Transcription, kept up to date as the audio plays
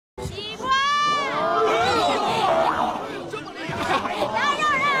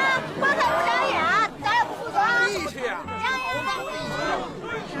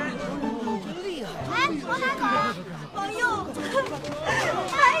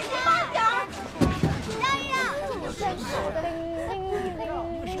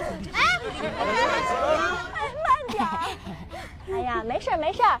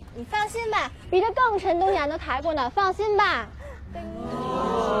比这更沉东西俺都抬过呢，放心吧。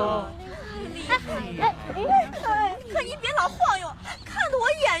哦，可你别老晃悠，看得我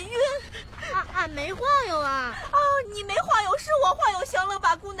眼晕。俺没晃悠啊。哦，你没晃悠，是我晃悠行了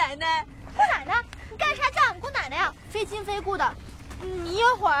吧，姑奶奶？姑奶奶，你干啥叫俺姑奶奶呀？非亲非故的。你一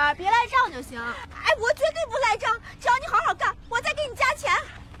会儿别赖账就行。哎，我绝对不赖账，只要你好好干，我再给你加钱。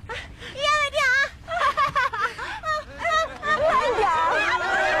一言为定啊！快点儿！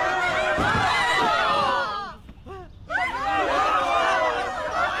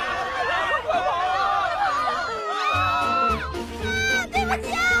对不起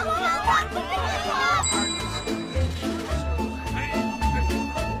啊，我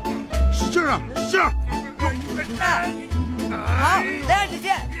使劲啊，使劲！好，来使劲，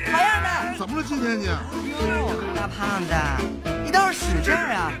好样的！怎么了，今天你？哟，大胖子，你倒是使劲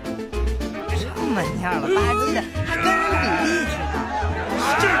啊！这么样了吧唧的，还跟人比力气呢！使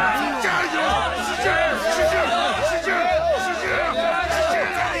劲，加油！使劲，使劲，使劲，使劲，使劲，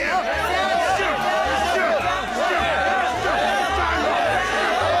加油！使劲，使劲，使劲，加油！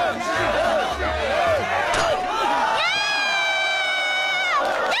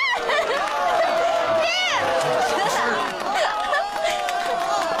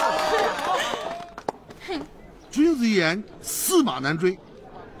君子一言，驷马难追，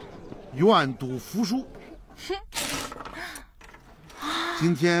愿赌服输。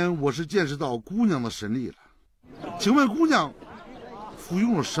今天我是见识到姑娘的神力了，请问姑娘服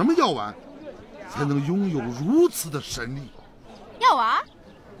用了什么药丸，才能拥有如此的神力？药丸？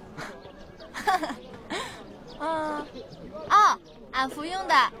俺服用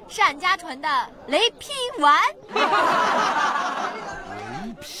的是俺家传的雷劈丸。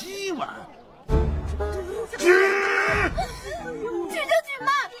雷劈丸？举就举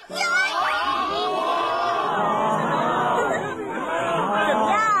嘛！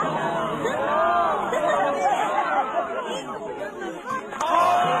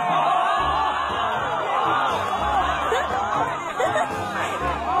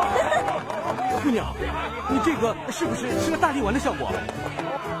姑娘，你这个是不是吃了大力丸的效果？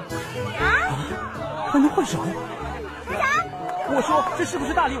还能换手？啥？我说这是不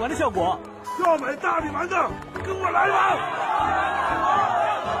是大力丸的效果？要买大力丸的，跟我来吧！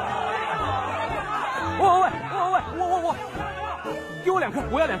我，给我2颗，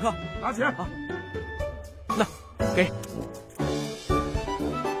我要2颗，拿钱啊！那给。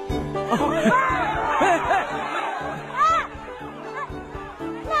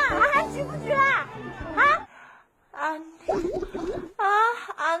那俺还举不举了？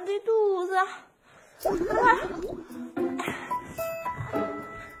俺的肚子。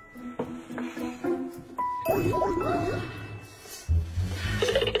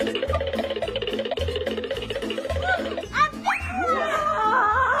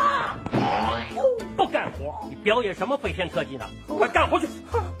不干活，你表演什么飞天特技呢？快干活去！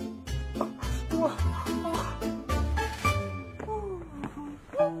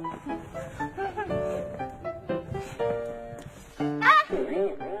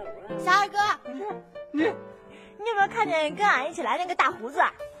小二哥，你有没有看见跟俺一起来那个大胡子？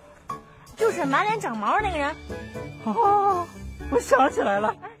就是满脸长毛那个人。哦，我想起来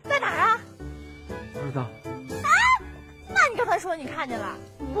了，在哪儿啊？不知道。那你刚才说你看见了？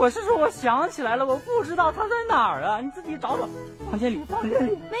我是说我想起来了，我不知道他在哪儿啊，你自己找找。房间里。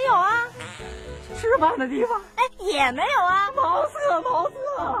没有啊。吃饭的地方。也没有啊。茅厕。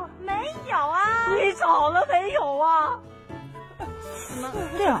没有啊。你找了没有啊？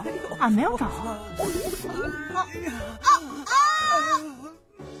对啊，俺没有找。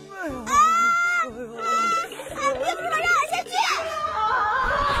别这么让俺先去。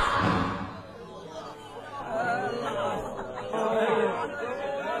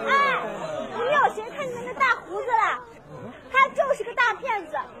你有谁看见那个大胡子了？他就是个大骗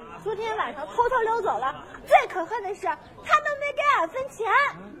子，昨天晚上偷溜走了。最可恨的是，他都没给俺分钱。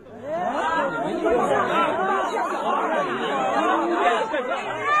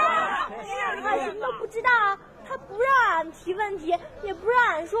俺什么都不知道啊！他不让俺提问题，也不让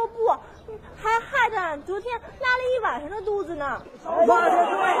俺说不，还害得俺昨天拉了一晚上的肚子呢。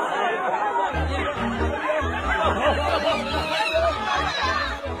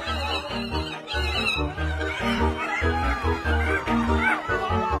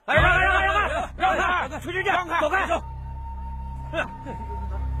让出去让开，走开！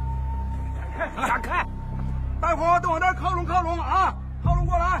闪开！大伙都往这儿靠拢啊！靠拢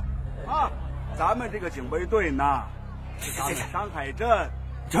过来啊！咱们这个警卫队呢，是咱们山海镇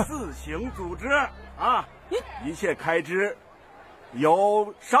自行组织啊，一切开支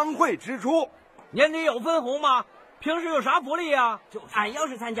由商会支出。年底有分红吗？平时有啥福利呀？俺要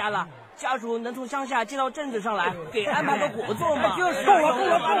是参加了，家属能从乡下接到镇子上来，给安排个果座嘛。就是够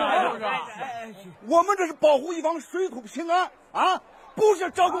了！我们这是保护一方水土平安啊，不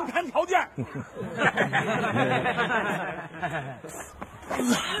是招工谈条件。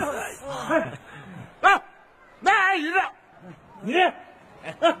来，那椅子，你，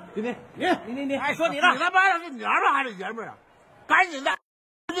你，哎，说你呢？你他妈的是娘们还是爷们啊？赶紧的，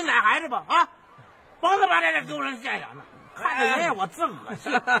你奶孩子吧啊！甭他妈在这丢人现眼了，看着人家我真恶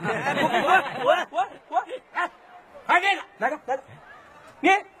心。我，哎，还这个，来个，你，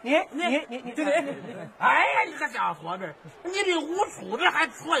这个，哎呀，你个家伙子，你比吴楚子还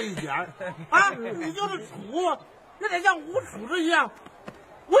错一点啊！你就是楚，那得像吴楚子一样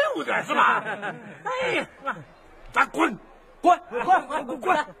威武点是吧？哎呀，咱滚！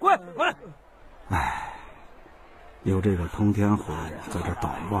哎，有这个通天虎在这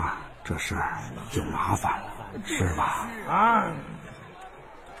捣乱，这事儿就麻烦了，是吧？啊！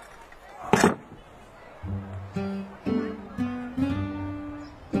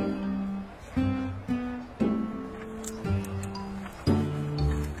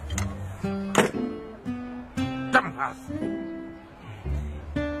这么怕死？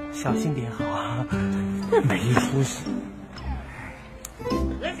小心点好啊，没出息。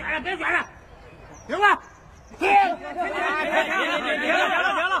别选了，停了，停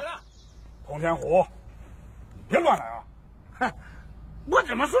了！通天虎，你别乱来啊！哼，我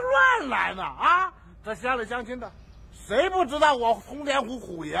怎么是乱来呢？啊，这乡里乡亲的，谁不知道我通天虎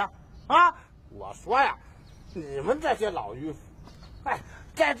虎爷啊？我说呀，你们这些老迂腐，哎，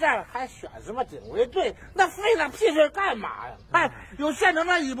在这儿还选什么警卫队？那费那屁事干嘛呀？哎，有现成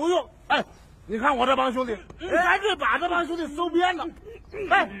的椅不用，哎。你看我这帮兄弟，干脆把这帮兄弟收编了，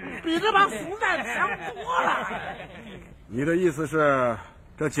哎，比这帮怂蛋强多了。你的意思是，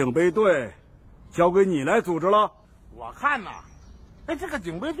这警备队交给你来组织了？我看呐，哎，这个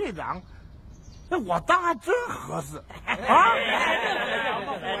警备队长，哎，我当还真合适啊！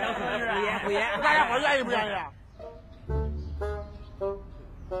虎爷，大家伙愿意不愿意啊？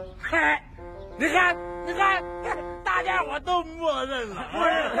嗨，你看，大家伙都默认了。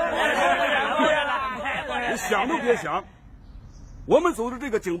你想都别想，我们组织这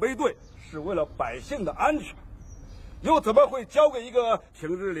个警备队是为了百姓的安全，又怎么会交给一个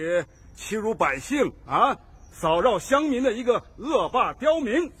平日里欺辱百姓啊、骚扰乡民的一个恶霸刁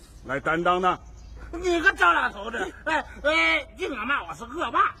民来担当呢？你个糟老头子，净敢骂我是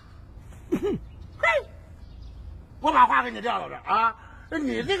恶霸！嘿，我把话给你撂到这儿啊！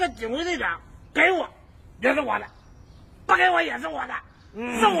你这个警卫队长给我也是我的，不给我也是我的，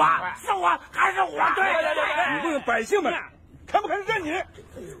是我还是我？对，你问问百姓们，肯不肯认你？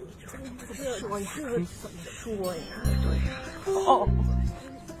说呀，这个怎么说呀？对呀，哦。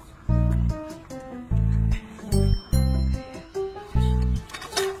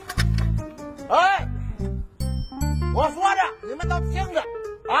哎，我说着，你们都听着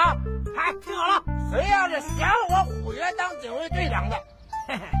啊！哎，听好了，谁要是想我虎爷当警卫队长的，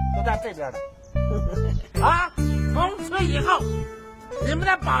就在这边的。啊，从此以后，你们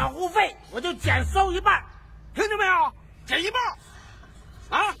的保护费我就减收一半，听见没有？减一半。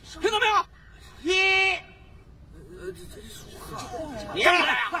啊，听到没有？你来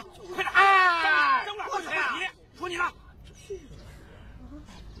呀，快点！哎，等会儿，你说你了。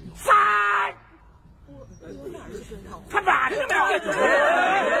3，看吧，听到没有？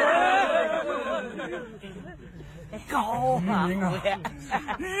高啊，渔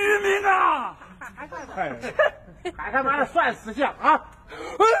民啊！还他妈的算死相啊！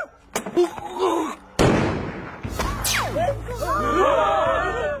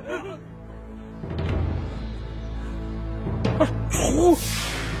楚，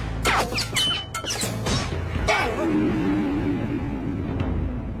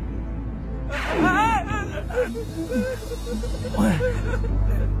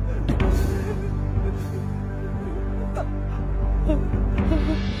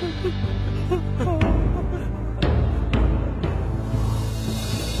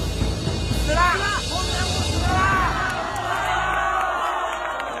死了！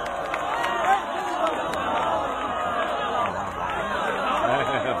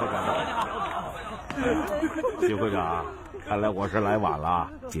徐会长，看来我是来晚了。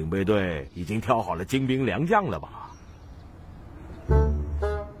警备队已经挑好了精兵良将了吧？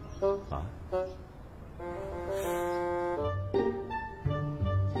啊？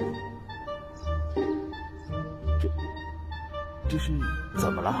这是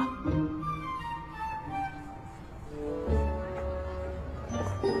怎么了？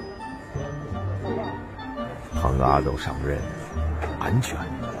唐阿斗上任，安全。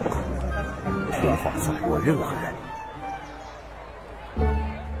不好放过任何人。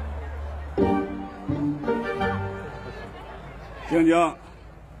静静，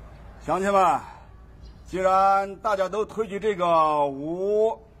乡亲们，既然大家都推举这个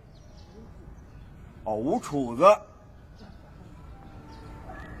吴楚子，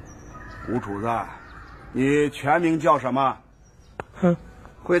吴楚子，你全名叫什么？哼，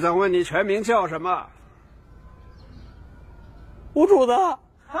会长问你全名叫什么？吴楚子。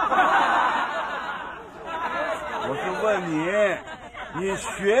我是问你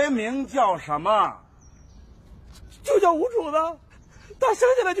学名叫什么？就叫吴楚子，他生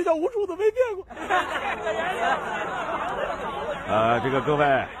下来就叫吴楚子，没变过。这个各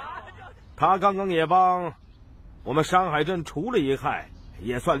位，他刚刚也帮我们山海镇除了一害，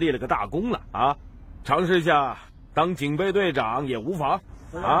也算立了个大功了啊！尝试一下当警备队长也无妨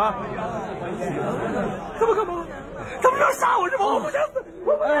啊！干嘛？他们要杀我是吧？我不想死！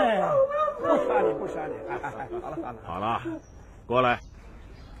不杀你！好了，过来。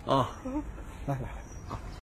哦，来。